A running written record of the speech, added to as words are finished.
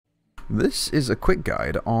This is a quick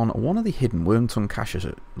guide on one of the hidden Wyrmtongue caches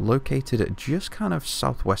located just kind of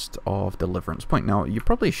southwest of Deliverance Point. Now, you're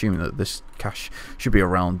probably assuming that this cache should be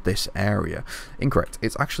around this area. Incorrect.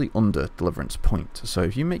 It's actually under Deliverance Point. So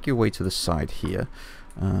if you make your way to the side here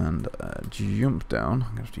and jump down,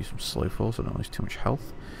 I'm going to have to do some slow fall so I don't lose too much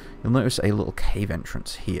health. You'll notice a little cave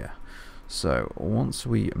entrance here. So once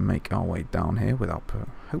we make our way down here without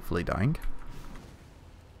hopefully dying,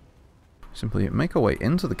 simply make our way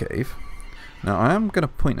into the cave. Now I am going to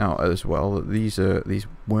point out as well that these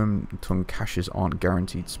Wyrmtongue caches aren't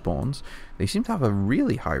guaranteed spawns. They seem to have a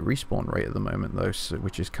really high respawn rate at the moment though, so,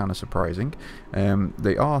 which is kind of surprising.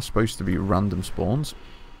 They are supposed to be random spawns,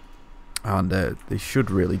 and they should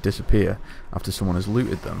really disappear after someone has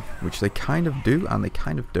looted them, which they kind of do and they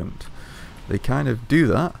kind of don't. They kind of do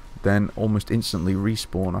that, then almost instantly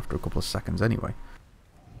respawn after a couple of seconds anyway.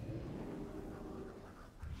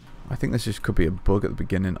 I think this just could be a bug at the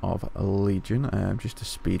beginning of a Legion, just to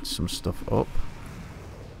speed some stuff up.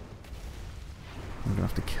 I'm going to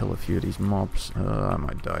have to kill a few of these mobs. I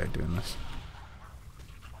might die doing this.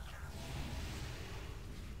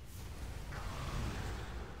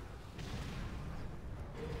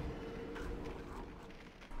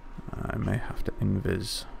 I may have to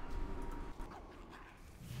invis.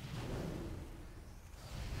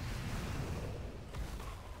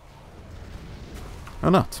 Or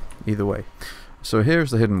not, either way. So here's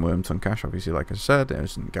the hidden Wyrmtongue cache. Obviously, like I said, it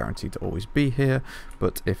isn't guaranteed to always be here,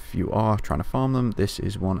 but if you are trying to farm them, this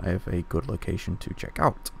is one of a good location to check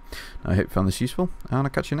out. I hope you found this useful, and I'll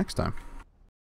catch you next time.